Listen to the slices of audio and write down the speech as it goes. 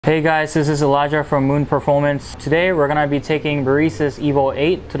Hey guys, this is Elijah from Moon Performance. Today we're gonna be taking Baris's Evo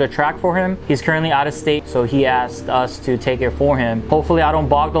 8 to the track for him. He's currently out of state, so he asked us to take it for him. Hopefully I don't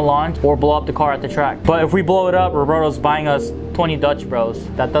bog the launch or blow up the car at the track. But if we blow it up, Roberto's buying us 20 Dutch Bros.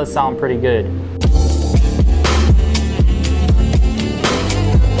 That does sound pretty good.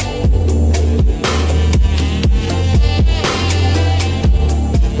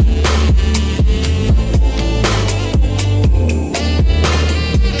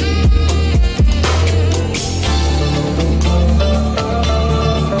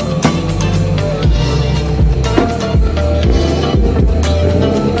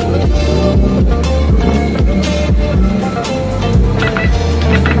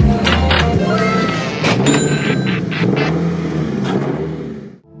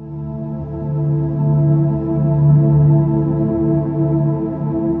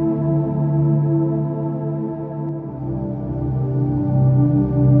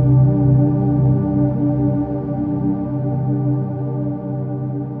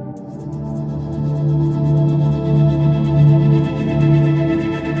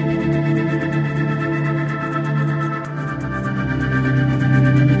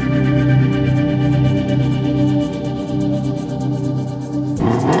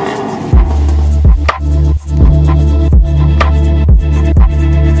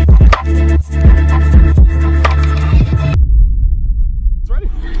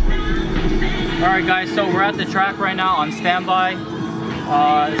 Alright guys, so we're at the track right now on standby.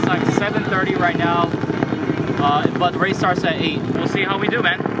 It's like 7:30 right now, but the race starts at 8. We'll see how we do,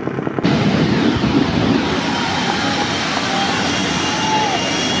 man.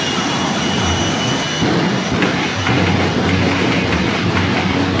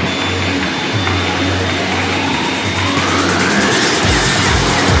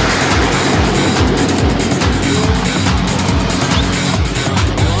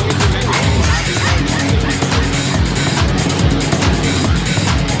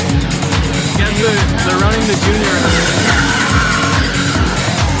 They're running the junior.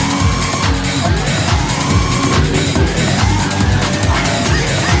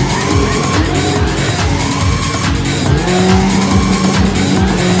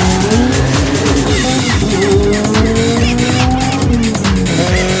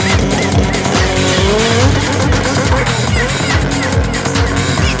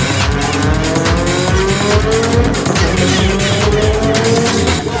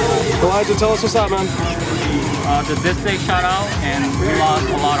 Elijah, tell us what's up, man. The disc brake shot out and we lost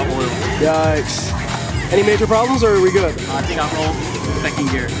a lot of oil. Yikes. Any major problems or are we good? I think I rolled second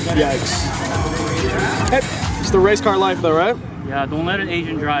gear. Yikes. Hey, it's the race car life though, right? Yeah, don't let an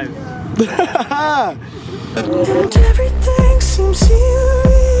Asian drive. And everything seems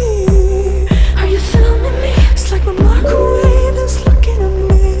eerie. Are you filming me? It's like my microwave is looking at me.